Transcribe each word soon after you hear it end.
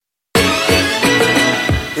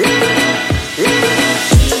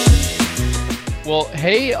Well,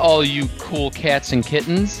 hey, all you cool cats and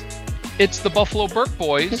kittens. It's the Buffalo Burke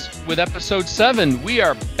Boys with episode 7. We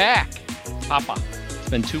are back. Papa, it's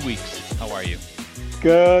been 2 weeks. How are you?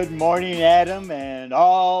 Good morning, Adam, and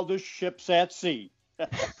all the ships at sea.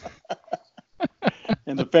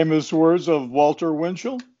 In the famous words of Walter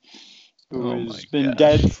Winchell, who has been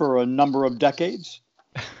dead for a number of decades.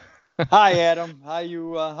 Hi, Adam. How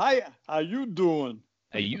you doing?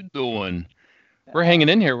 How you doing? We're hanging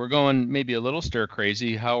in here. We're going maybe a little stir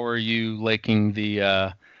crazy. How are you liking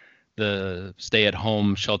the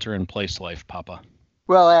stay-at-home, shelter-in-place life, Papa?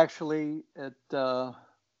 Well, actually, it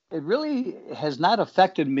really has not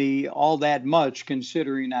affected me all that much,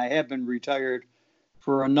 considering I have been retired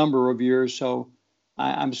for a number of years. So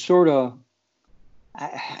I'm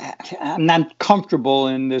not comfortable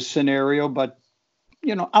in this scenario, but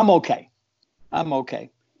I'm okay.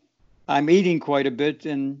 I'm eating quite a bit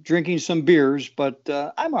and drinking some beers, but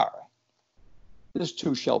I'm all right. This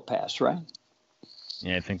too shall pass, right?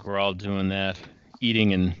 Yeah, I think we're all doing that.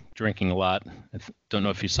 Eating and drinking a lot. I don't know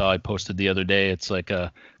if you saw, I posted the other day, it's like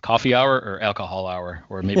a coffee hour or alcohol hour,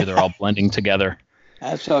 or maybe they're all blending together.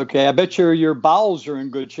 That's okay. I bet your bowels are in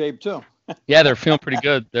good shape too. Yeah, they're feeling pretty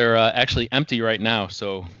good. They're actually empty right now,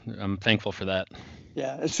 so I'm thankful for that.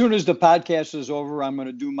 Yeah, as soon as the podcast is over, I'm going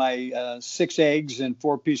to do my 6 eggs and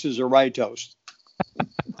 4 pieces of rye toast.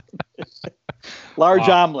 Large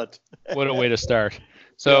omelet. What a way to start.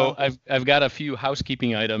 So yeah. I've got a few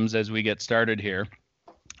housekeeping items as we get started here.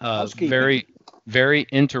 Very, very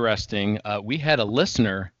interesting. We had a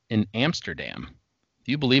listener in Amsterdam.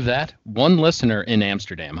 Do you believe that? One listener in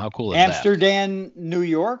Amsterdam. How cool is Amsterdam, New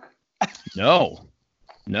York? No,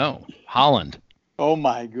 Holland. Oh,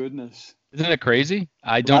 my goodness. Isn't it crazy?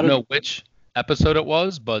 I don't know which episode it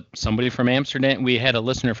was, but somebody from Amsterdam. We had a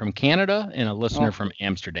listener from Canada and a listener from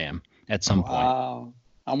Amsterdam at some point. Wow.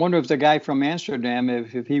 I wonder if the guy from Amsterdam,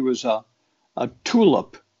 if he was a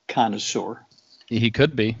tulip connoisseur. He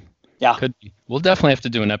could be. Yeah. Could be. We'll definitely have to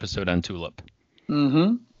do an episode on tulip.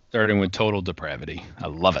 Mm-hmm. Starting with total depravity. I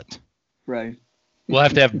love it. Right. We'll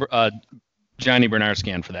have to have Johnny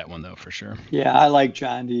Bernard-Scan for that one, though, for sure. Yeah, I like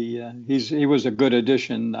Johnny. He was a good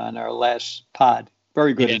addition on our last pod.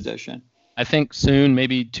 Very good addition. I think soon,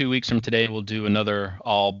 maybe 2 weeks from today, we'll do another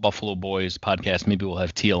all Buffalo Boys podcast. Maybe we'll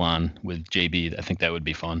have Teal on with JB. I think that would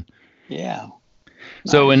be fun. Yeah.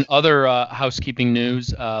 So in other housekeeping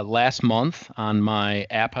news, last month on my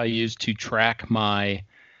app I use to track my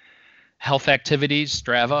health activities,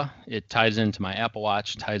 Strava, it ties into my Apple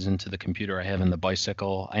Watch, ties into the computer I have in the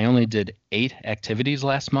bicycle. I only did 8 activities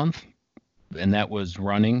last month, and that was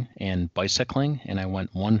running and bicycling, and I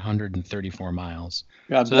went 134 miles.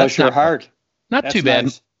 God bless your heart. Not too bad.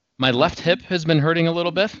 Nice. My left hip has been hurting a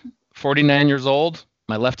little bit. 49 years old.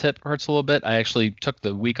 My left hip hurts a little bit. I actually took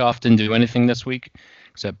the week off, didn't do anything this week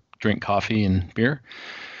except drink coffee and beer.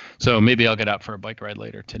 So maybe I'll get out for a bike ride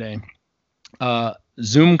later today.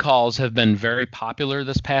 Zoom calls have been very popular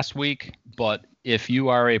this past week, but if you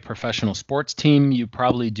are a professional sports team, you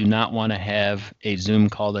probably do not want to have a Zoom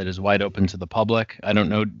call that is wide open to the public. I don't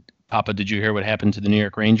know, Papa, did you hear what happened to the New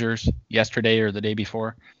York Rangers yesterday or the day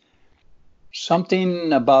before?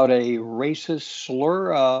 Something about a racist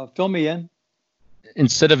slur. Fill me in.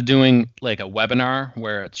 Instead of doing like a webinar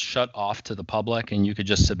where it's shut off to the public and you could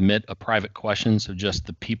just submit a private question so just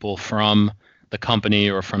the people from the company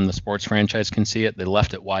or from the sports franchise can see it, they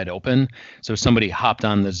left it wide open. So somebody hopped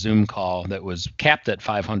on the Zoom call that was capped at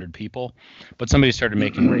 500 people, but somebody started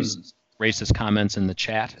making racist comments in the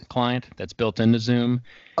chat client that's built into Zoom.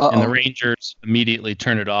 Uh-oh. And the Rangers immediately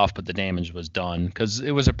turned it off, but the damage was done because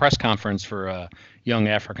it was a press conference for a young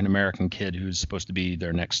African-American kid who's supposed to be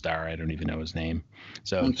their next star. I don't even know his name.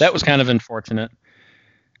 So that was kind of unfortunate.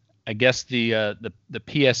 I guess the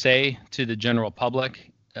PSA to the general public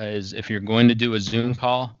is if you're going to do a Zoom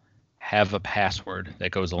call, have a password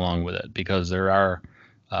that goes along with it, because there are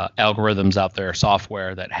algorithms out there,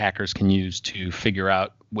 software that hackers can use to figure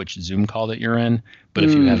out which Zoom call that you're in. But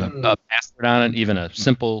if you have a password on it, even a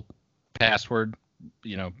simple password,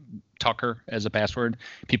 Tucker as a password,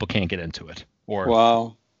 people can't get into it.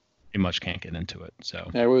 Or they much can't get into it. So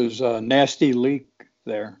there was a nasty leak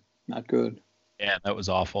there. Not good. Yeah, that was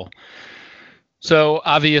awful. So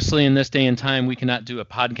obviously in this day and time, we cannot do a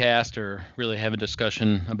podcast or really have a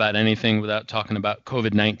discussion about anything without talking about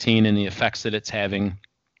COVID-19 and the effects that it's having.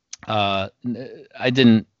 I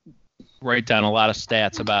didn't write down a lot of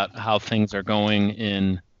stats about how things are going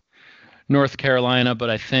in North Carolina, but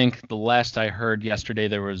I think the last I heard yesterday,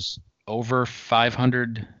 there was over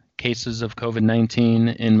 500 cases of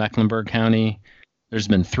COVID-19 in Mecklenburg County. There's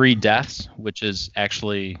been 3 deaths, which is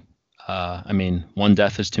actually I mean, one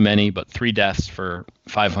death is too many, but 3 deaths for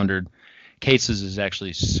 500 cases is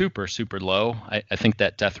actually super, super low. I think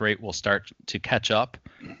that death rate will start to catch up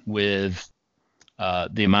with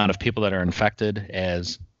the amount of people that are infected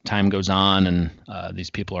as time goes on, and these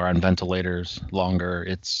people are on ventilators longer.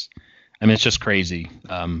 It's just crazy.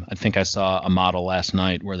 I think I saw a model last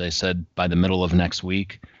night where they said by the middle of next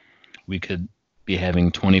week, we could be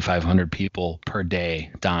having 2,500 people per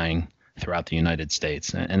day dying throughout the United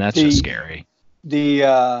States, and that's just scary.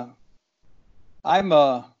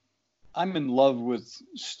 I'm in love with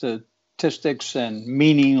statistics and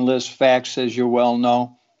meaningless facts, as you well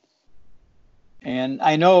know. And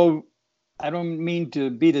I know I don't mean to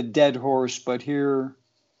beat a dead horse, but here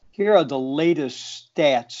are the latest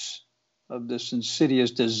stats of this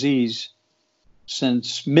insidious disease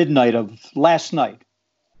since midnight of last night.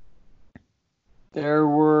 There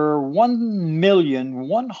were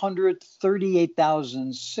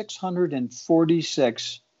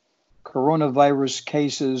 1,138,646 coronavirus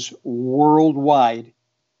cases worldwide,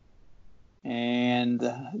 and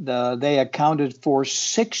they accounted for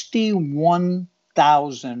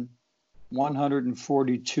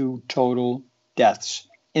 61,142 total deaths.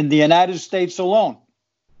 In the United States alone,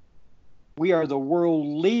 we are the world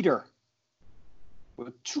leader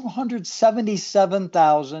with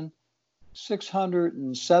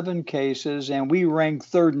 277,607 cases, and we rank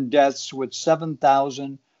third in deaths with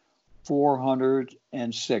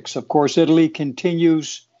 7,406. Of course, Italy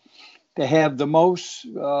continues to have the most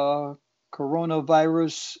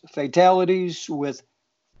coronavirus fatalities with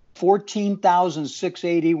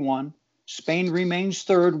 14,681. Spain remains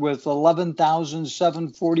third with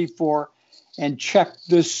 11,744. And check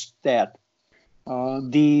this stat.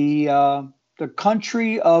 The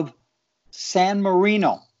country of San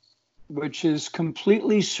Marino, which is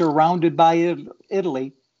completely surrounded by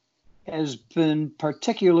Italy, has been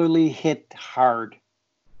particularly hit hard.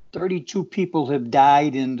 32 people have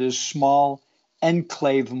died in this small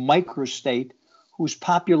enclave microstate whose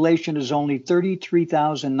population is only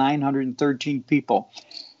 33,913 people.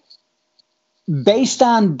 Based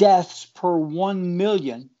on deaths per 1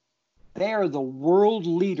 million, they are the world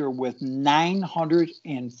leader with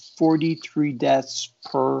 943 deaths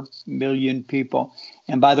per million people.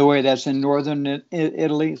 And by the way, that's in northern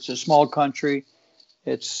Italy. It's a small country.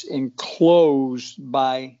 It's enclosed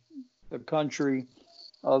by the country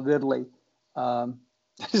of Italy.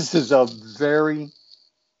 This is a very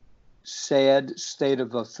sad state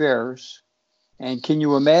of affairs. And can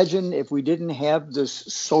you imagine if we didn't have this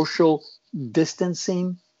social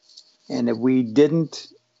distancing and if we didn't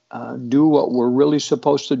do what we're really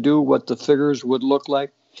supposed to do, what the figures would look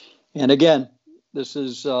like? And again, this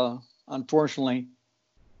is unfortunately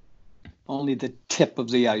only the tip of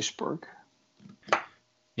the iceberg.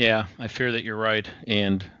 Yeah, I fear that you're right.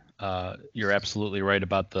 And you're absolutely right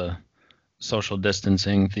about the social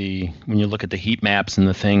distancing. When you look at the heat maps and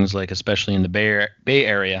the things, like especially in the Bay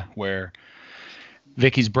Area where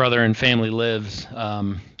Vicky's brother and family lives,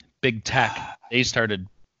 big tech, they started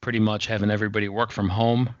pretty much having everybody work from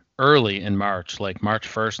home early in March, like March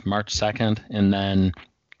 1st, March 2nd. And then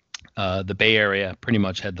the Bay Area pretty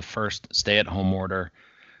much had the first stay-at-home order.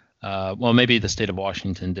 Well, maybe the state of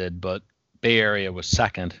Washington did, but Bay Area was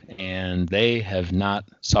second, and they have not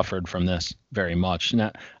suffered from this very much.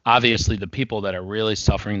 Now, obviously, the people that are really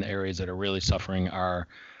suffering, the areas that are really suffering are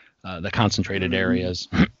the concentrated areas.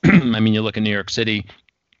 I mean, you look at New York City,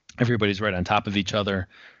 everybody's right on top of each other.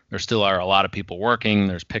 There still are a lot of people working.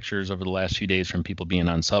 There's pictures over the last few days from people being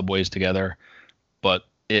on subways together. But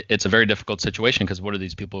it's a very difficult situation because what are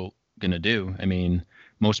these people going to do? I mean,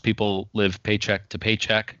 most people live paycheck to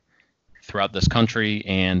paycheck throughout this country,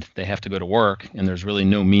 and they have to go to work, and there's really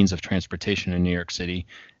no means of transportation in New York City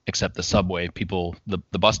except the subway.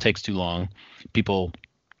 The bus takes too long.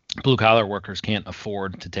 Blue collar workers can't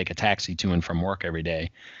afford to take a taxi to and from work every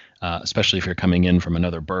day, especially if you're coming in from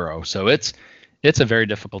another borough. So it's a very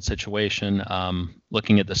difficult situation.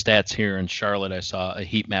 Looking at the stats here in Charlotte, I saw a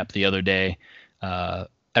heat map the other day.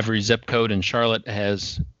 Every zip code in Charlotte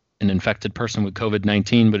has an infected person with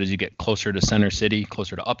COVID-19, but as you get closer to center city,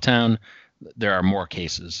 closer to uptown, there are more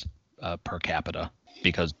cases per capita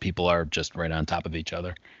because people are just right on top of each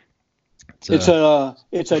other. It's a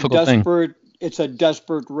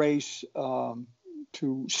desperate race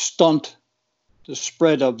to stunt the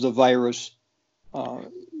spread of the virus.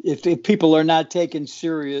 If people are not taking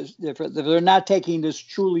if they're not taking this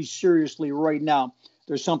truly seriously right now,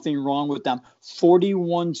 there's something wrong with them.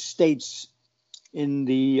 41 states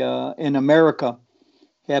in America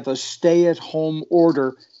have a stay-at-home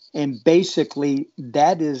order, and basically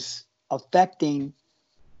that is affecting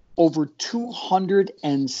over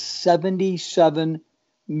 277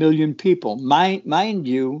 million people. Mind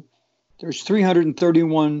you, there's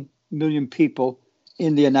 331 million people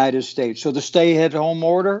in the United States. So the stay-at-home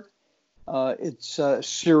order, it's a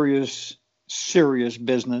serious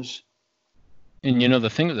business. And the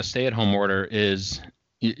thing with the stay-at-home order is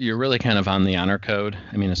you're really kind of on the honor code.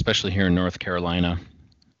 I mean, especially here in North Carolina,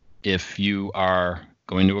 if you are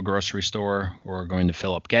going to a grocery store or going to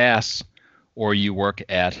fill up gas, or you work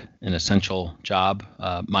at an essential job,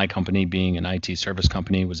 my company being an IT service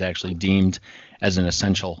company was actually deemed as an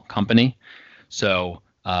essential company. So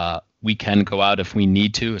we can go out if we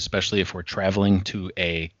need to, especially if we're traveling to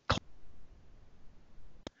a.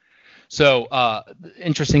 So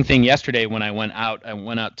interesting thing yesterday when I went out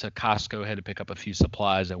to Costco, had to pick up a few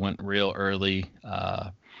supplies. I went real early,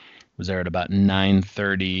 was there at about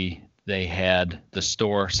 9:30. They had the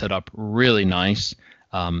store set up really nice.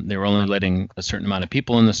 They were only letting a certain amount of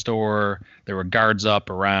people in the store. There were guards up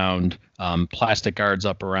around, plastic guards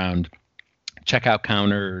up around checkout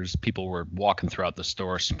counters. People were walking throughout the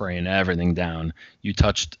store, spraying everything down. You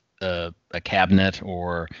touched a cabinet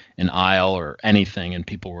or an aisle or anything, and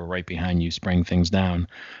people were right behind you spraying things down.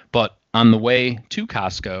 But on the way to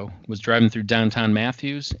Costco, was driving through downtown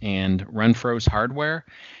Matthews, and Renfro's Hardware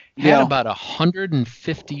had about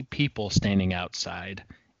 150 people standing outside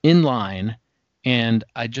in line. And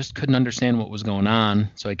I just couldn't understand what was going on.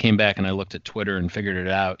 So I came back and I looked at Twitter and figured it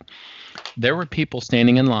out. There were people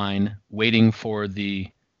standing in line waiting for the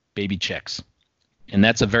baby chicks. And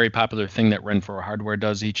that's a very popular thing that Renfro Hardware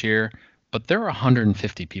does each year. But there were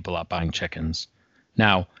 150 people out buying chickens.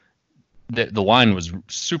 Now, the line was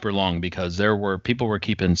super long because people were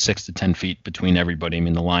keeping 6 to 10 feet between everybody. I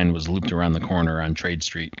mean, the line was looped around the corner on Trade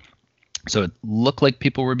Street. So it looked like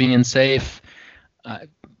people were being safe.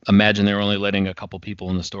 Imagine they were only letting a couple people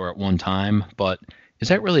in the store at one time, but is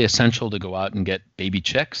that really essential to go out and get baby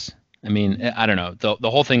chicks? I mean, I don't know. The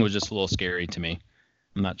whole thing was just a little scary to me.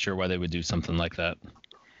 I'm not sure why they would do something like that.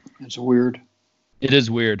 It's weird. It is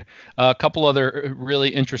weird. A couple other really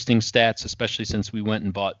interesting stats, especially since we went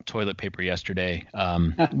and bought toilet paper yesterday.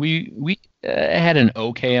 We had an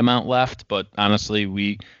okay amount left, but honestly,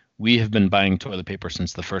 we have been buying toilet paper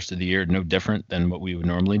since the first of the year, no different than what we would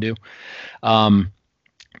normally do.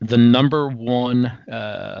 The number one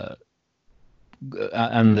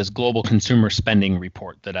on this global consumer spending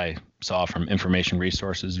report that I saw from Information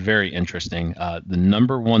Resources, very interesting. The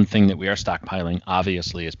number one thing that we are stockpiling,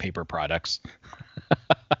 obviously, is paper products.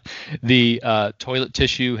 The toilet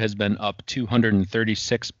tissue has been up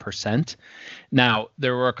 236%. Now,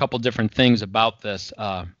 there were a couple different things about this.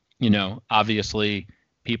 Obviously,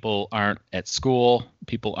 people aren't at school,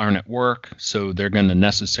 people aren't at work, so they're going to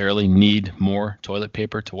necessarily need more toilet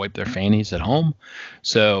paper to wipe their fannies at home.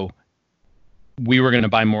 So we were going to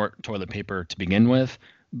buy more toilet paper to begin with,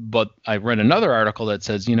 but I read another article that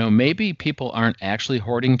says, maybe people aren't actually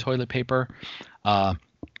hoarding toilet paper. The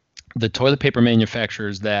toilet paper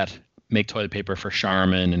manufacturers that make toilet paper for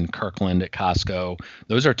Charmin and Kirkland at Costco,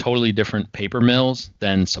 those are totally different paper mills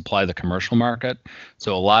than supply the commercial market.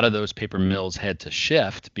 So a lot of those paper mills had to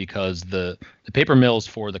shift because the paper mills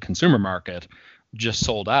for the consumer market just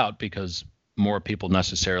sold out because more people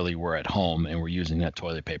necessarily were at home and were using that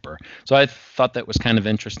toilet paper. So I thought that was kind of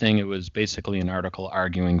interesting. It was basically an article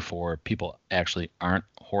arguing for people actually aren't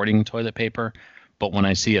hoarding toilet paper. But when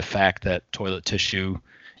I see a fact that toilet tissue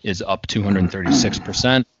is up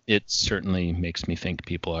 236%, it certainly makes me think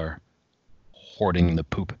people are hoarding the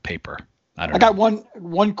poop paper. I got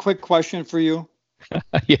one quick question for you.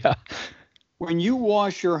 Yeah. When you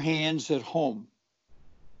wash your hands at home,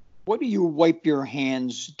 what do you wipe your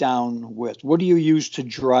hands down with? What do you use to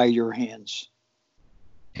dry your hands?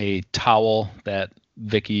 A towel that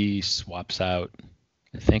Vicky swaps out,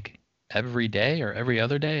 I think, every day or every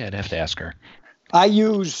other day. I'd have to ask her. I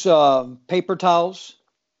use paper towels.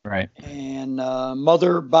 Right. And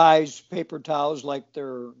Mother buys paper towels like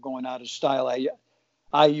they're going out of style.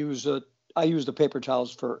 I use the paper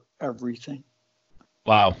towels for everything.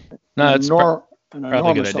 Wow. No, that's an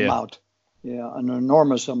enormous amount. Yeah, an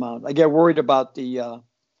enormous amount. I get worried about the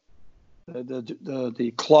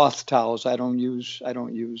cloth towels. I don't use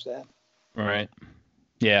that. Right.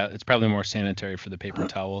 Yeah, it's probably more sanitary for the paper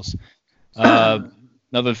towels.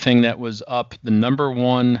 Another thing that was up, the number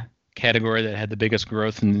one category that had the biggest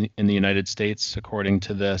growth in the United States, according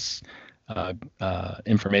to this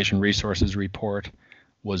Information Resources report,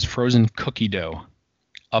 was frozen cookie dough,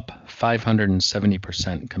 up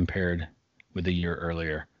 570% compared with a year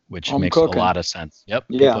earlier, which makes a lot of sense. Yep,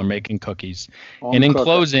 yeah. People are making cookies. And in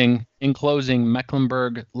closing,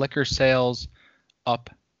 Mecklenburg liquor sales up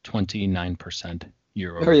 29%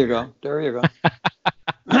 year over There you year. go. There you go.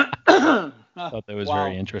 Thought that was Wow.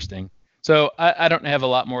 very interesting. So I don't have a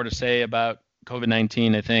lot more to say about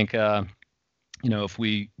COVID-19. I think, if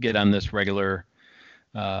we get on this regular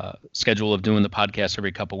schedule of doing the podcast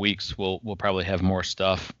every couple weeks, we'll probably have more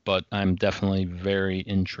stuff. But I'm definitely very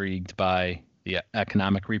intrigued by the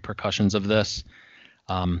economic repercussions of this.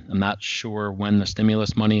 I'm not sure when the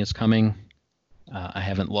stimulus money is coming. I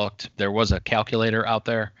haven't looked. There was a calculator out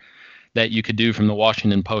there that you could do from the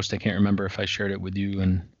Washington Post. I can't remember if I shared it with you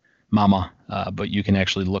and Mama, but you can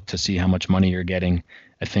actually look to see how much money you're getting.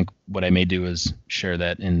 I think what I may do is share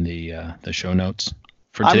that in the show notes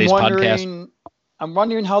for today's podcast. I'm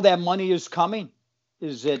wondering how that money is coming.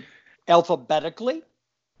 Is it alphabetically?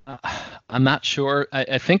 I'm not sure.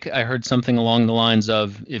 I think I heard something along the lines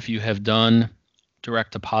of if you have done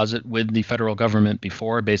direct deposit with the federal government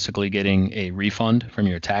before, basically getting a refund from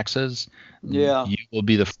your taxes, Yeah. you will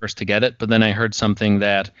be the first to get it. But then I heard something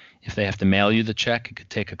that if they have to mail you the check, it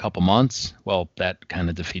could take a couple months. Well, that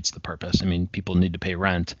kind of defeats the purpose. I mean, people need to pay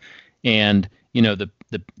rent. And, the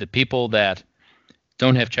people that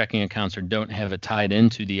don't have checking accounts or don't have it tied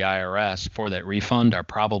into the IRS for that refund are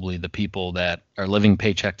probably the people that are living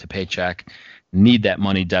paycheck to paycheck, need that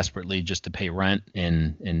money desperately just to pay rent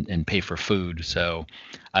and pay for food. So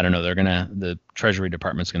I don't know. The Treasury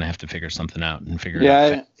Department's going to have to figure something out and figure it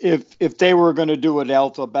out. Yeah, if they were going to do it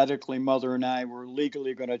alphabetically, Mother and I were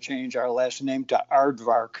legally going to change our last name to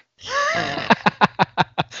Aardvark.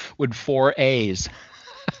 With 4 A's.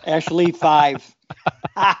 Actually, 5.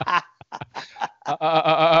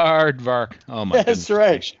 Aardvark. Oh my goodness. That's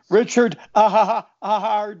right. Richard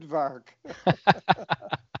Aardvark.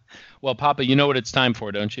 Well, Papa, you know what it's time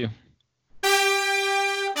for, don't you?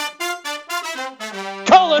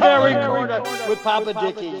 Culinary Corner with Papa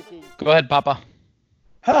Dicky. Go ahead, Papa.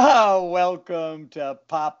 Welcome to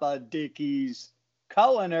Papa Dickie's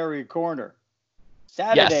Culinary Corner.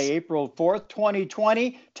 Saturday, Yes. April 4th,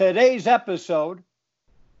 2020. Today's episode,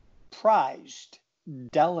 Prized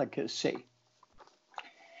Delicacy.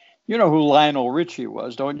 You know who Lionel Richie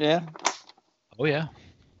was, don't you? Oh, yeah.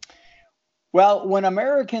 Well, when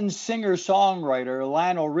American singer-songwriter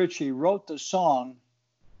Lionel Richie wrote the song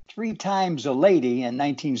 3 Times a Lady in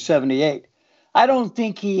 1978, I don't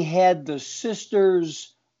think he had the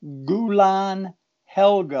sisters Gulan,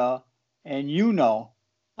 Helga, and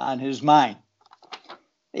on his mind.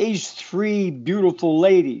 These 3 beautiful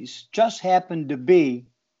ladies just happened to be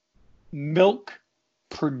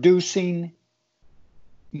milk-producing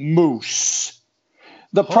moose.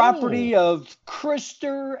 The property of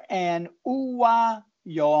Krister and Uwa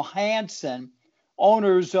Johansson,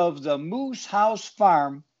 owners of the Moose House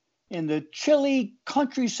Farm in the chilly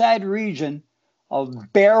countryside region of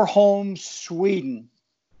Bearholm, Sweden.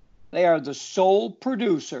 They are the sole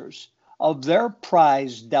producers of their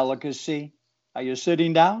prized delicacy. Are you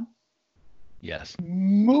sitting down? Yes.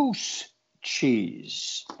 Moose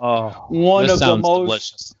cheese. Oh, One this of the sounds most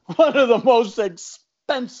delicious. one of the most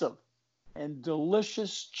expensive and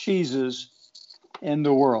delicious cheeses in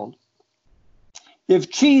the world. If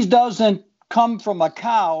cheese doesn't come from a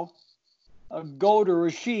cow, a goat, or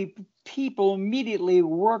a sheep, people immediately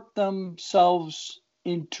work themselves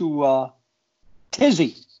into a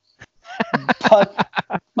tizzy.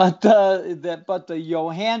 but the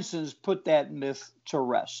Johanssons put that myth to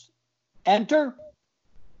rest. Enter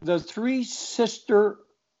the 3 sister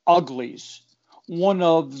uglies, one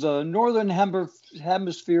of the Northern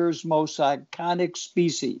Hemisphere's most iconic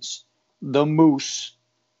species, the moose.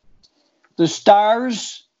 The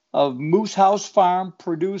stars of Moose House Farm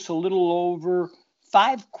produce a little over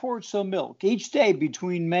 5 quarts of milk each day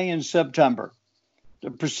between May and September.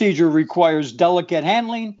 The procedure requires delicate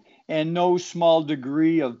handling and no small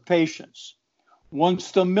degree of patience.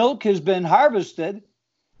 Once the milk has been harvested,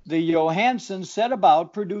 the Johanssons set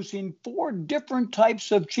about producing 4 different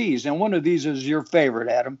types of cheese. And one of these is your favorite,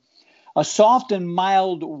 Adam. A soft and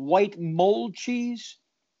mild white mold cheese,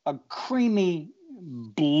 a creamy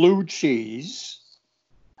blue cheese,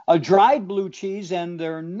 a dried blue cheese, and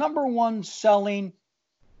their number 1 selling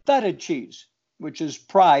feta cheese, which is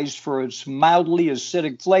prized for its mildly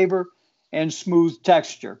acidic flavor and smooth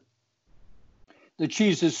texture. The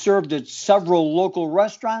cheese is served at several local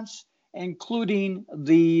restaurants, including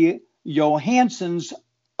the Johanssons'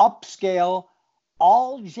 upscale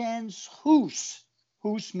Algens Hus,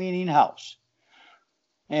 Hus meaning house.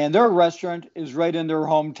 And their restaurant is right in their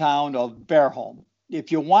hometown of Bearholm.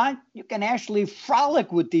 If you want, you can actually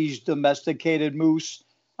frolic with these domesticated moose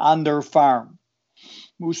on their farm.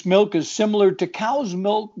 Moose milk is similar to cow's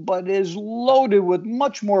milk, but is loaded with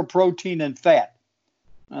much more protein and fat.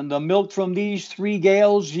 And the milk from these 3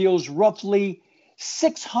 gales yields roughly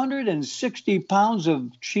 660 pounds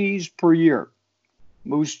of cheese per year.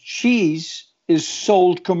 Moose cheese is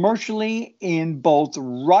sold commercially in both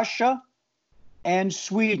Russia and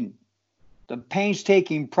Sweden. The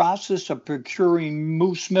painstaking process of procuring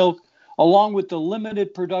moose milk, along with the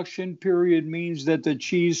limited production period, means that the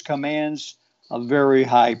cheese commands a very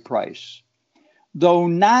high price. Though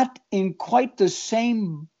not in quite the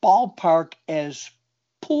same ballpark as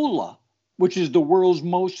Pula, which is the world's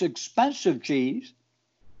most expensive cheese,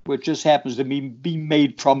 which just happens to be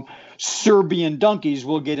made from Serbian donkeys.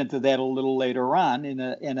 We'll get into that a little later on in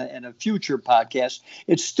a future podcast.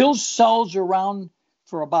 It still sells around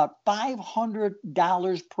for about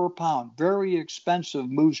 $500 per pound. Very expensive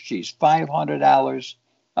moose cheese, $500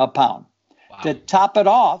 a pound. Wow. To top it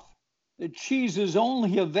off, the cheese is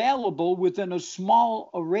only available within a small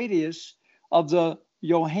radius of the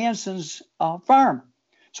Johansson's farm.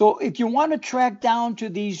 So if you want to track down to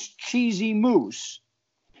these cheesy moose,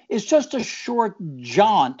 it's just a short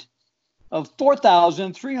jaunt of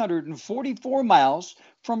 4,344 miles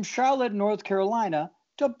from Charlotte, North Carolina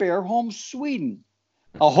to Bearholm, Sweden.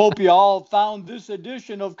 I hope you all found this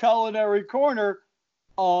edition of Culinary Corner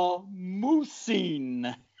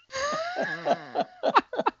moosing.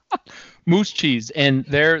 Moose cheese, and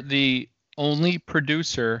they're the only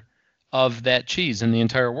producer of that cheese in the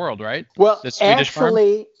entire world, right? Well, the Swedish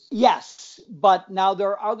actually, farm? yes, but now there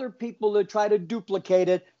are other people that try to duplicate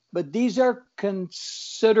it, but these are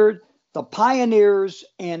considered the pioneers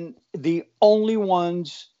and the only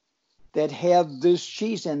ones that have this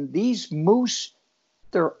cheese. And these moose,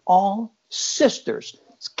 they're all sisters.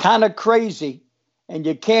 It's kind of crazy. And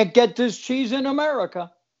you can't get this cheese in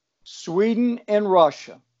America. Sweden and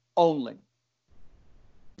Russia only.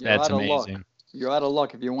 That's amazing. You're out of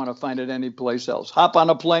luck if you want to find it anyplace else. Hop on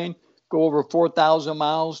a plane, go over 4,000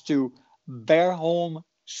 miles to Bearholm,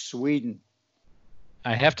 Sweden.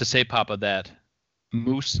 I have to say, Papa, that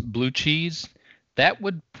moose blue cheese, that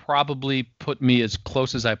would probably put me as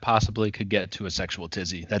close as I possibly could get to a sexual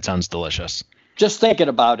tizzy. That sounds delicious. Just thinking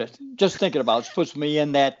about it puts me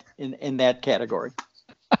in that category.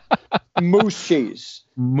 Moose cheese.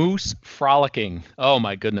 Moose frolicking. Oh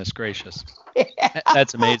my goodness gracious.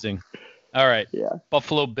 That's amazing. All right. Yeah.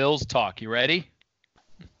 Buffalo Bills talk. You ready?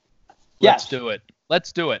 Yes.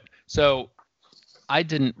 Let's do it. So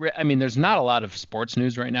there's not a lot of sports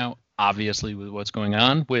news right now, obviously, with what's going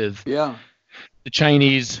on with the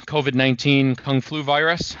Chinese COVID-19 Kung Flu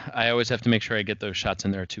virus. I always have to make sure I get those shots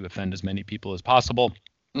in there to offend as many people as possible.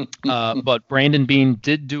 But Brandon Beane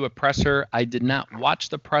did do a presser. I did not watch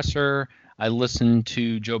the presser. I listened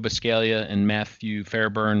to Joe Biscaglia and Matthew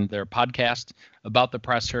Fairburn, their podcast about the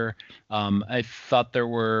presser. I thought there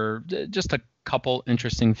were just a couple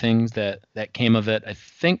interesting things that came of it. I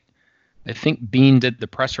think Beane did the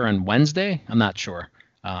presser on Wednesday. I'm not sure.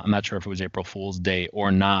 I'm not sure if it was April Fool's Day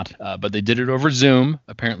or not, but they did it over Zoom.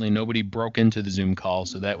 Apparently nobody broke into the Zoom call,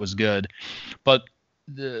 so that was good. But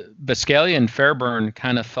the Biscaglia and Fairburn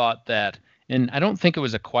kind of thought that, and I don't think it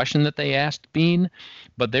was a question that they asked Beane,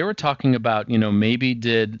 but they were talking about, maybe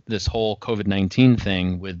did this whole COVID-19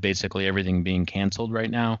 thing with basically everything being canceled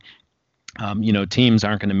right now. Teams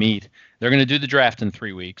aren't going to meet. They're going to do the draft in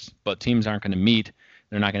 3 weeks, but teams aren't going to meet.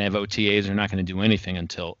 They're not going to have OTAs. They're not going to do anything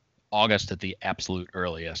until August at the absolute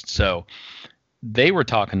earliest. So they were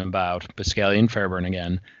talking about, Biscaglia and Fairburn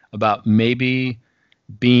again, about maybe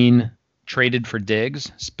being traded for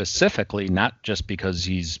Diggs, specifically not just because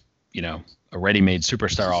he's, a ready-made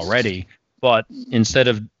superstar already, but instead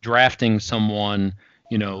of drafting someone,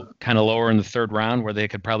 kind of lower in the third round where they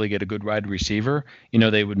could probably get a good wide receiver,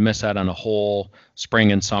 they would miss out on a whole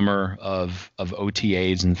spring and summer of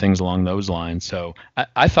OTAs and things along those lines. So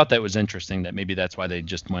I thought that was interesting that maybe that's why they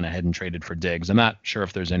just went ahead and traded for Diggs. I'm not sure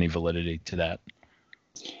if there's any validity to that.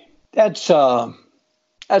 That's a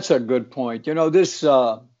good point.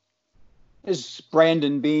 This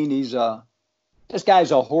Brandon Beane, this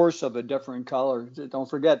guy's a horse of a different color. Don't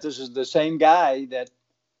forget, this is the same guy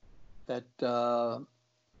that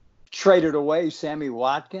traded away Sammy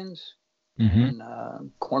Watkins and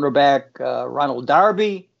cornerback Ronald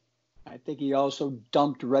Darby. I think he also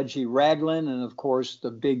dumped Reggie Ragland and, of course,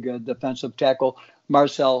 the big defensive tackle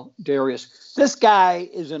Marcel Darius. This guy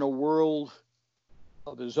is in a world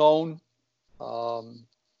of his own.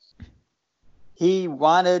 He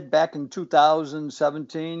wanted, back in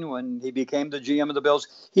 2017 when he became the GM of the Bills,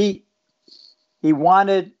 he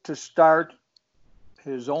wanted to start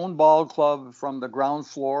his own ball club from the ground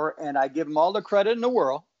floor, and I give him all the credit in the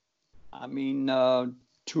world. I mean, 2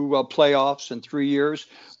 playoffs in 3 years.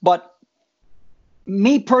 But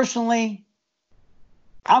me personally,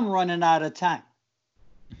 I'm running out of time.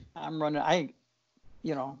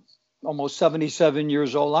 almost 77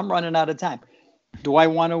 years old. I'm running out of time. Do I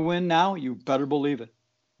want to win now? You better believe it.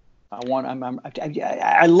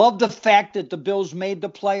 I love the fact that the Bills made the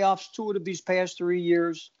playoffs 2 of these past 3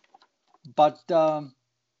 years, but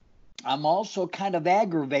I'm also kind of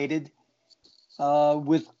aggravated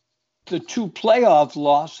with the 2 playoff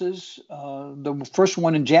losses. The first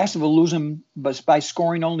one in Jacksonville, losing by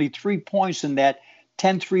scoring only 3 points in that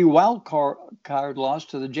 10-3 wild card loss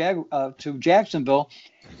to Jacksonville,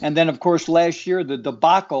 and then of course last year the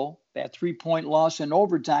debacle, that 3-point loss in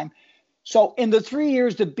overtime. So in the 3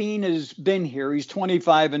 years that Beane has been here, he's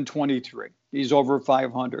 25-23. He's over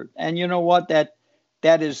 500. And you know what? That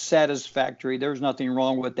is satisfactory. There's nothing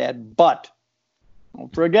wrong with that. But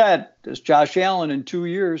don't forget, this Josh Allen in 2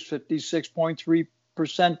 years,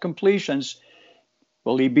 56.3% completions.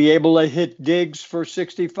 Will he be able to hit Diggs for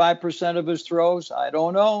 65% of his throws? I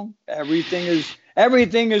don't know. Everything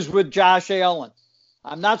is with Josh Allen.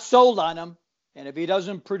 I'm not sold on him. And if he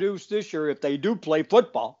doesn't produce this year, if they do play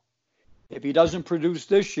football, if he doesn't produce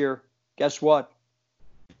this year, guess what?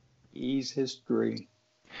 He's history.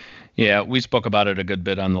 Yeah, we spoke about it a good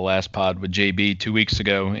bit on the last pod with JB 2 weeks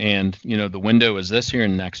ago. And, the window is this year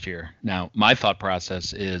and next year. Now, my thought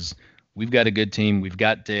process is we've got a good team. We've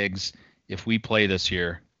got Diggs. If we play this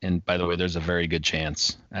year, and by the way, there's a very good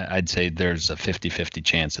chance. I'd say there's a 50-50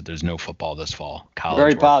 chance that there's no football this fall. College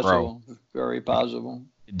very or possible. pro. Very possible.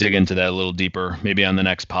 Dig into that a little deeper, maybe on the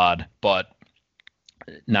next pod. But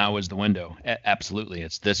now is the window. Absolutely.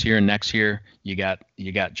 It's this year and next year. You got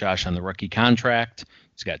Josh on the rookie contract.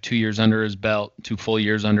 He's got 2 years under his belt, 2 full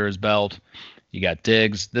years under his belt. You got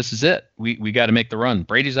Diggs. This is it. We got to make the run.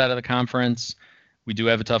 Brady's out of the conference. We do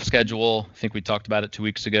have a tough schedule. I think we talked about it 2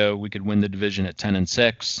 weeks ago. We could win the division at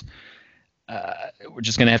 10-6. We're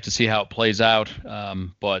just going to have to see how it plays out.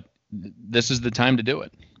 But this is the time to do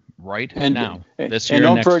it right now. This year and next year.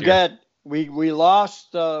 And don't forget, we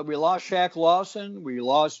lost Shaq Lawson. We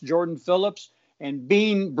lost Jordan Phillips. And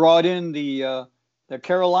Beane brought in the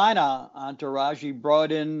Carolina entourage. He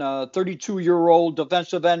brought in 32-year-old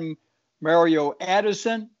defensive end Mario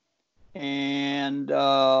Addison. And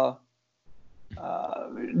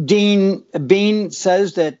Beane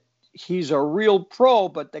says that he's a real pro,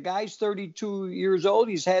 but the guy's 32 years old.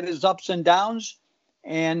 He's had his ups and downs.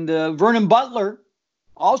 And Vernon Butler,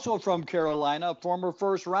 also from Carolina, a former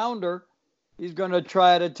first rounder, he's going to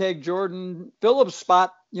try to take Jordan Phillips'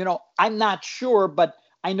 spot. I'm not sure, but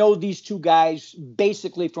I know these 2 guys,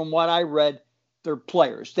 basically from what I read, they're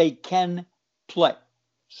players. They can play.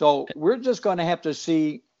 So we're just going to have to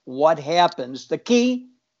see what happens. The key,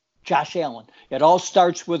 Josh Allen. It all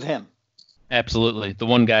starts with him. Absolutely. The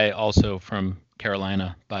one guy also from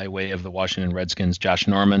Carolina by way of the Washington Redskins, Josh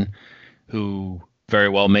Norman, who very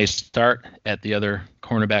well may start at the other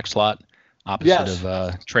cornerback slot opposite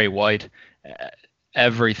of Trey White.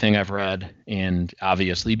 Everything I've read, and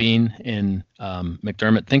obviously Beane and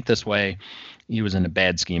McDermott think this way. He was in a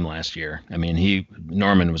bad scheme last year. I mean,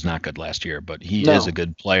 Norman was not good last year, but he is a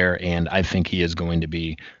good player, and I think he is going to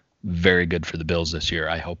be very good for the Bills this year.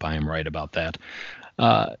 I hope I am right about that.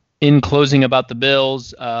 In closing about the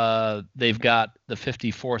Bills, they've got the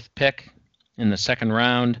 54th pick in the second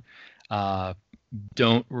round.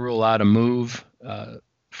 Don't rule out a move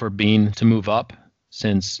for Beane to move up,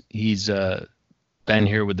 since he's been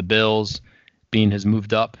here with the Bills. Beane has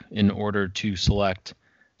moved up in order to select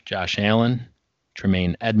Josh Allen,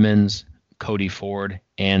 Tremaine Edmonds, Cody Ford,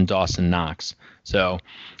 and Dawson Knox. So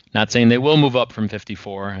not saying they will move up from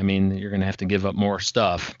 54. I mean, you're going to have to give up more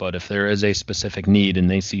stuff. But if there is a specific need and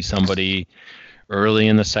they see somebody early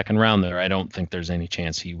in the second round there, I don't think there's any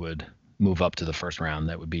chance he would move up to the first round.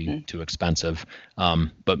 That would be too expensive.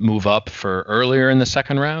 But move up for earlier in the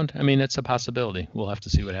second round, I mean, it's a possibility. We'll have to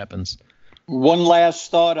see what happens. One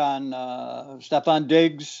last thought on Stefon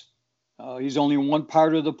Diggs. He's only one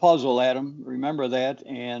part of the puzzle, Adam. Remember that.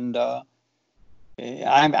 And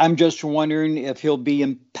I'm just wondering if he'll be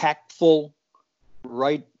impactful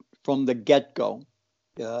right from the get-go.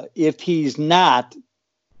 If he's not,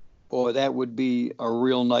 boy, that would be a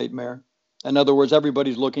real nightmare. In other words,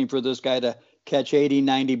 everybody's looking for this guy to catch 80,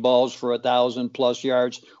 90 balls for 1,000+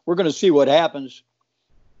 yards. We're going to see what happens.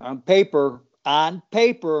 On paper,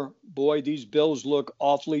 boy, these Bills look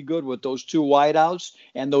awfully good with those 2 wideouts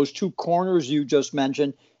and those 2 corners you just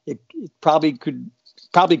mentioned. It probably could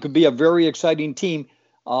be a very exciting team,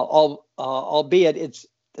 albeit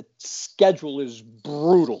the schedule is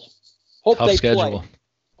brutal. Tough schedule.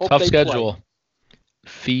 Tough schedule.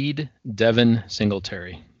 Feed Devin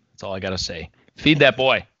Singletary. That's all I got to say. Feed that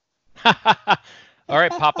boy. All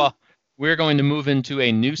right, Papa. We're going to move into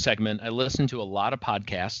a new segment. I listen to a lot of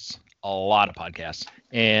podcasts, a lot of podcasts,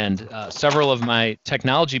 and several of my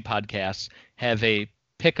technology podcasts have a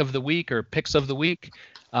pick of the week or picks of the week.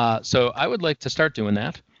 So I would like to start doing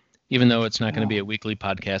that, even though it's not going to be a weekly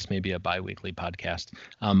podcast, maybe a bi-weekly podcast.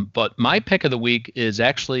 But my pick of the week is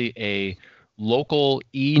actually a local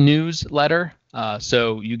e-newsletter.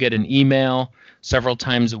 So you get an email several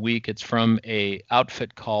times a week. It's from a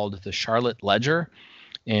outfit called the Charlotte Ledger.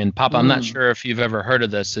 And Papa, I'm not sure if you've ever heard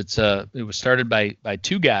of this. It was started by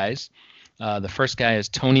two guys. The first guy is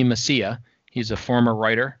Tony Messia. He's a former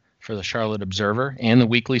writer for the Charlotte Observer and the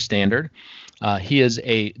Weekly Standard. He is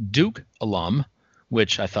a Duke alum,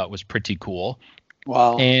 which I thought was pretty cool.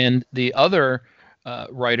 Wow. And the other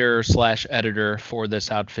writer / editor for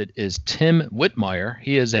this outfit is Tim Whitmire.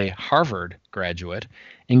 He is a Harvard graduate.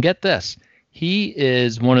 And get this, he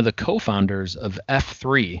is one of the co-founders of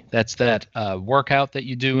F3. That's that workout that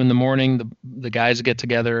you do in the morning. The guys get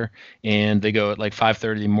together and they go at like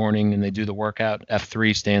 5:30 in the morning and they do the workout.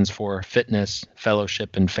 F3 stands for Fitness,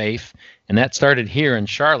 Fellowship, and Faith. And that started here in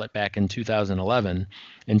Charlotte back in 2011.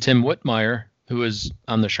 And Tim Whitmire, who is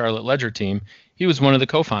on the Charlotte Ledger team, he was one of the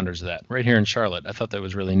co-founders of that right here in Charlotte. I thought that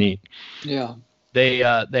was really neat. Yeah. They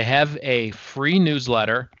have a free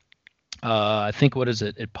newsletter. I think, what is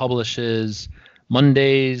it? It publishes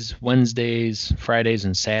Mondays, Wednesdays, Fridays,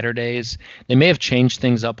 and Saturdays. They may have changed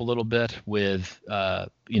things up a little bit with,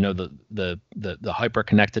 the hyper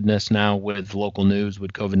connectedness now with local news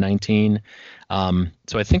with COVID-19.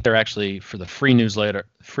 So I think they're actually, for the free newsletter,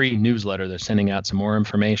 they're sending out some more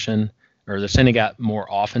information, or they're sending out more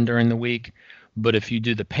often during the week. But if you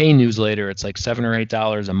do the pay newsletter, it's like $7 or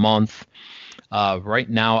 $8 a month. Right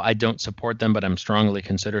now, I don't support them, but I'm strongly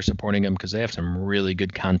consider supporting them because they have some really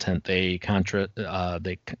good content. They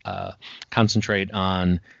concentrate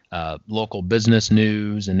on local business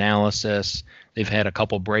news, analysis. They've had a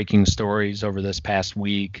couple breaking stories over this past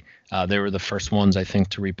week. They were the first ones, I think,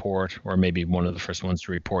 to report, or maybe one of the first ones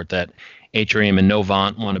to report, that Atrium and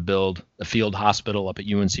Novant want to build a field hospital up at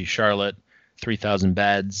UNC Charlotte, 3,000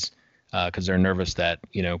 beds, because they're nervous that,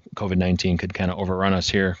 COVID-19 could kind of overrun us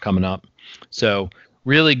here coming up. So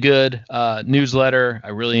really good newsletter. I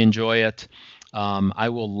really enjoy it. I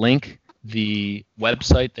will link the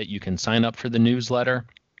website that you can sign up for the newsletter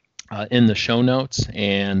in the show notes,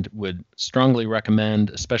 and would strongly recommend,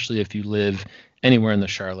 especially if you live anywhere in the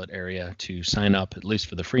Charlotte area, to sign up at least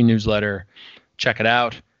for the free newsletter. Check it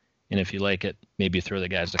out. And if you like it, maybe throw the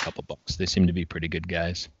guys a couple bucks. They seem to be pretty good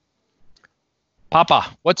guys.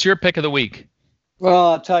 Papa, what's your pick of the week?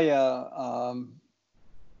 Well, I'll tell you,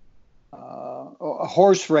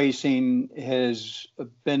 horse racing has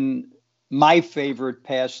been my favorite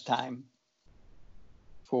pastime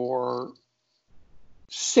for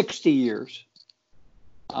 60 years.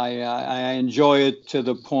 I enjoy it to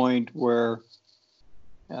the point where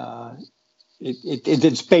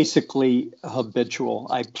it's basically habitual.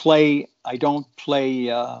 I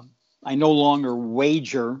no longer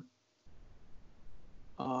wager.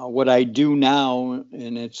 What I do now,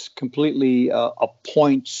 and it's completely a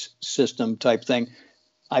points system type thing,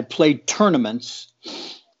 I play tournaments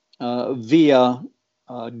via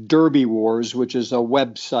Derby Wars, which is a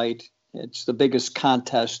website. It's the biggest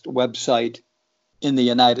contest website in the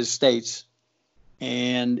United States,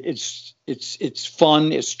 and it's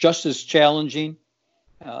fun. It's just as challenging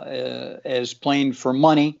as playing for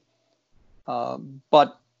money,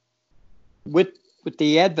 but with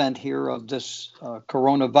the advent here of this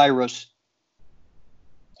coronavirus,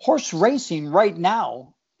 horse racing right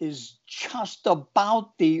now is just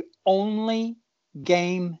about the only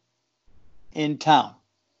game in town.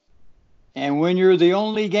 And when you're the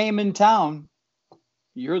only game in town,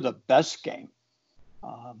 you're the best game.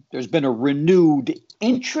 There's been a renewed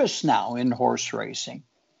interest now in horse racing.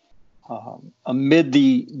 Amid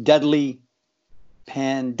the deadly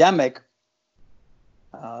pandemic,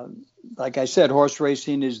 like I said, horse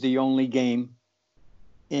racing is the only game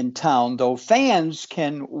in town, though fans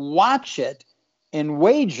can watch it and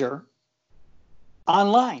wager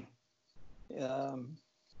online.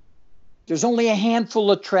 There's only a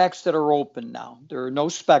handful of tracks that are open now. There are no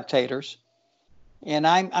spectators. And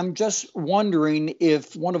I'm just wondering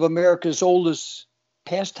if one of America's oldest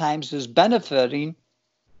pastimes is benefiting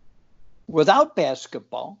without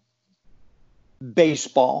basketball,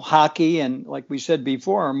 baseball, hockey, and like we said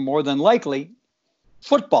before, more than likely,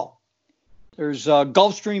 football. There's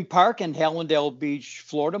Gulfstream Park in Hallandale Beach,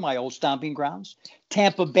 Florida, my old stomping grounds.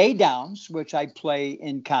 Tampa Bay Downs, which I play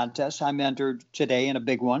in contests. I'm entered today in a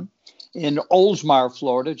big one. In Oldsmar,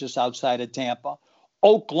 Florida, just outside of Tampa.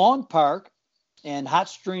 Oak Lawn Park and Hot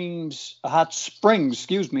Springs,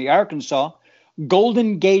 Arkansas,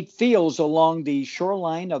 Golden Gate Fields along the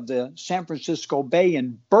shoreline of the San Francisco Bay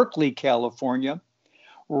in Berkeley, California,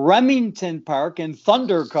 Remington Park in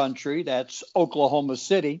Thunder Country, that's Oklahoma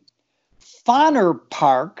City, Fonner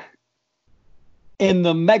Park in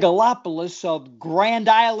the megalopolis of Grand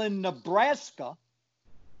Island, Nebraska,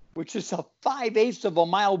 which is a 5/8 of a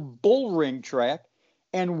mile bull ring track,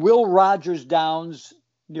 and Will Rogers Downs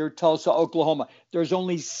near Tulsa, Oklahoma. There's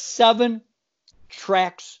only 7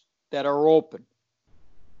 tracks that are open.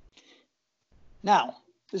 Now,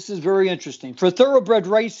 this is very interesting. For thoroughbred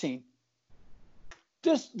racing,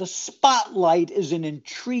 the spotlight is an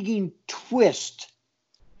intriguing twist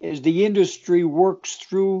as the industry works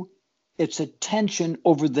through its attention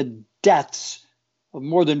over the deaths of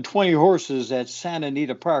more than 20 horses at Santa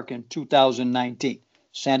Anita Park in 2019.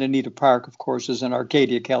 Santa Anita Park, of course, is in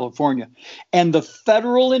Arcadia, California. And the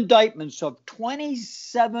federal indictments of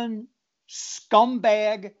 27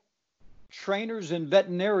 scumbag trainers and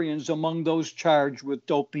veterinarians among those charged with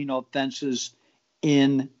doping offenses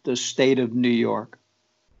in the state of New York.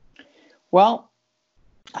 Well,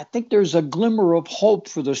 I think there's a glimmer of hope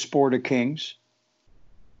for the sport of kings.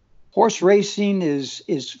 Horse racing is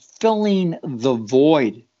filling the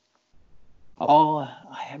void. Oh,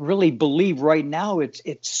 I really believe right now it's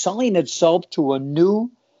selling itself to a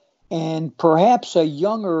new and perhaps a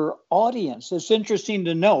younger audience. It's interesting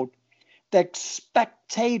to note that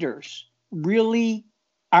spectators really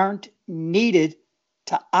aren't needed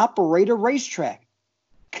to operate a racetrack,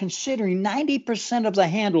 considering 90% of the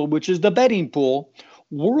handle, which is the betting pool,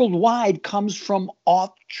 worldwide comes from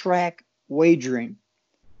off-track wagering.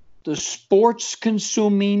 The sports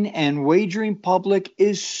consuming and wagering public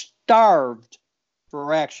is starved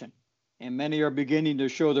for action, and many are beginning to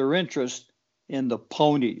show their interest in the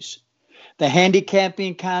ponies. The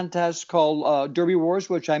handicapping contest called Derby Wars,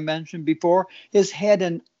 which I mentioned before, has had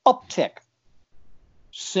an uptick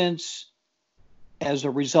since, as a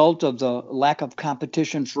result of the lack of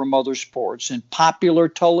competition from other sports. And popular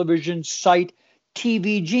television site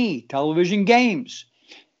TVG, Television Games,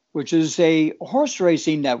 which is a horse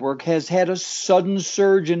racing network, has had a sudden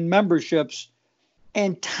surge in memberships.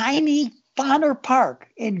 And tiny Fonner Park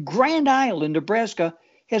in Grand Island, Nebraska,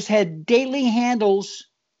 has had daily handles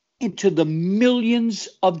into the millions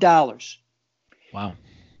of dollars. Wow.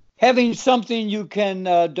 Having something you can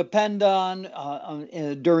depend on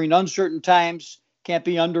during uncertain times can't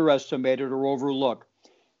be underestimated or overlooked.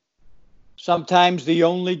 Sometimes the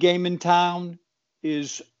only game in town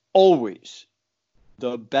is always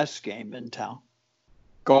the best game in town.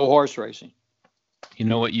 Go horse racing. You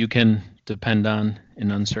know what you can depend on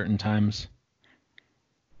in uncertain times?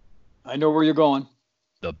 I know where you're going.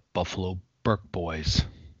 The Buffalo Burke boys.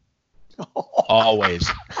 Always.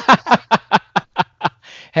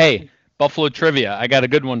 Hey, Buffalo trivia. I got a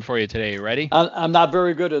good one for you today. You ready? I'm not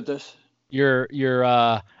very good at this.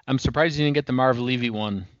 I'm surprised you didn't get the Marv Levy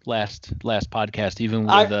one last podcast, even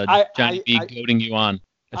with Johnny B goading you on.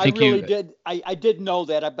 I really did. I did know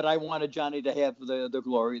that, but I wanted Johnny to have the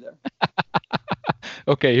glory there.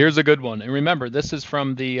 Okay, here's a good one. And remember, this is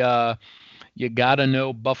from the You Gotta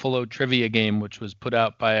Know Buffalo trivia game, which was put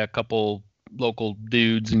out by a couple local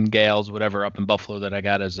dudes and gals, whatever, up in Buffalo that I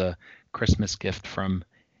got as a Christmas gift from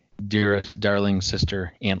dearest, darling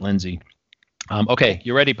sister, Aunt Lindsay. Okay,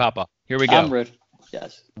 you ready, Papa? Here we go. I'm ready.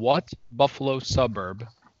 Yes. What Buffalo suburb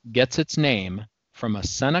gets its name from a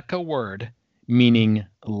Seneca word meaning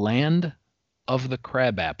land of the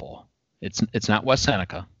crabapple? It's not West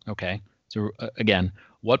Seneca, okay? So again,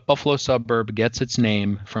 what Buffalo suburb gets its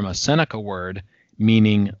name from a Seneca word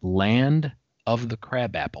meaning land of the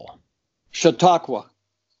crabapple? Chautauqua.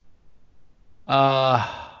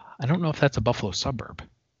 I don't know if that's a Buffalo suburb.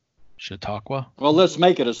 Chautauqua? Well, let's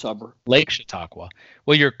make it a suburb. Lake Chautauqua.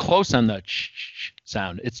 Well, you're close on the ch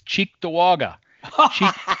sound. It's Cheektowaga.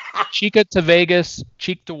 Chica to Vegas,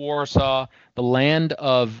 Cheek to Warsaw, the land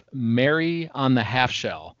of Mary on the half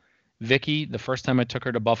shell. Vicky, the first time I took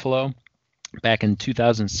her to Buffalo, back in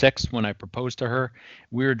 2006 when I proposed to her,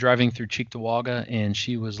 we were driving through Cheektowaga, and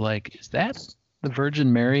she was like, "Is that the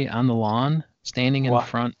Virgin Mary on the lawn standing in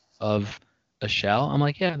front of a shell?" I'm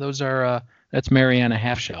like, "Yeah, those are that's Mary on a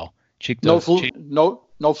half shell." No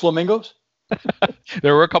flamingos?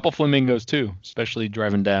 There were a couple flamingos too, especially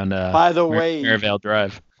driving down By the way, Maryvale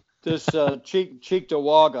Drive. This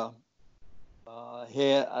Cheektowaga,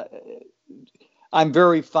 I'm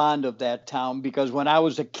very fond of that town because when I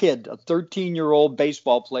was a kid, a 13-year-old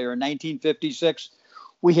baseball player in 1956,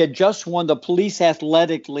 we had just won the Police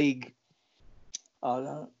Athletic League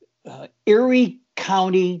Erie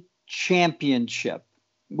County Championship.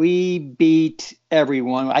 We beat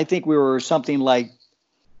everyone. I think we were something like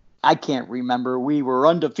I can't remember. We were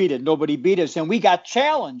undefeated. Nobody beat us, and we got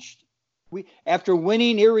challenged. After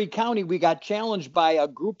winning Erie County, we got challenged by a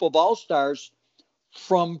group of all-stars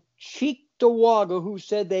from Cheektowaga who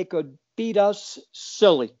said they could beat us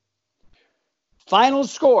silly. Final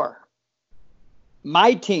score,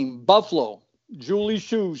 my team, Buffalo, Julie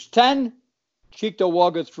Shoes 10,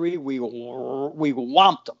 Cheektowaga 3. We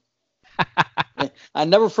whomped them. I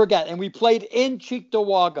never forget. And we played in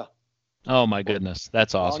Cheektowaga. Oh, my goodness.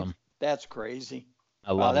 That's awesome. That's crazy.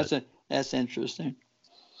 I love it. That's interesting.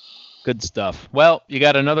 Good stuff. Well, you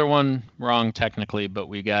got another one wrong technically, but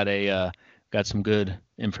we got some good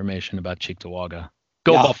information about Cheektowaga.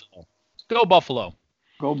 Go Buffalo. Go Buffalo.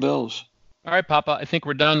 Go Bills. All right, Papa, I think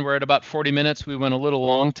we're done. We're at about 40 minutes. We went a little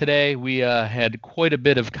long today. We had quite a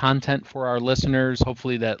bit of content for our listeners.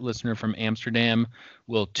 Hopefully that listener from Amsterdam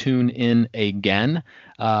will tune in again.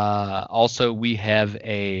 Also, we have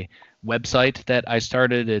a website that I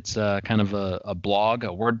started. It's kind of a blog, a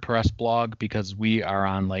WordPress blog, because we are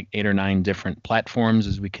on like 8 or 9 different platforms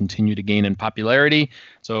as we continue to gain in popularity.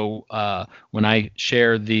 So when I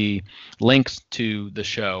share the links to the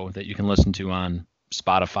show that you can listen to on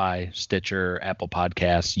Spotify, Stitcher, Apple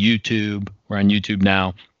Podcasts, YouTube. We're on YouTube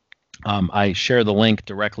now. I share the link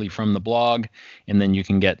directly from the blog, and then you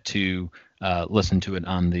can get to listen to it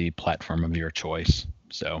on the platform of your choice.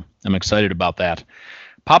 So I'm excited about that.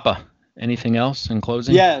 Papa, anything else in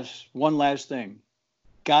closing? Yes, one last thing.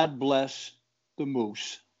 God bless the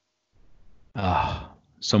moose.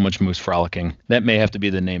 So much moose frolicking. That may have to be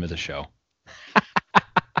the name of the show.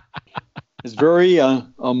 It's very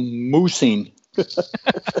moosing.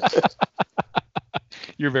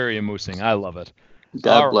 You're very amusing. I love it.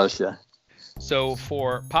 God bless you. So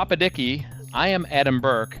for Papa Dickey, I am Adam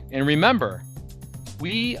Burke. And remember,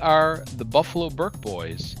 we are the Buffalo Burke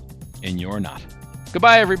Boys, and you're not.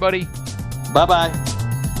 Goodbye, everybody. Bye-bye.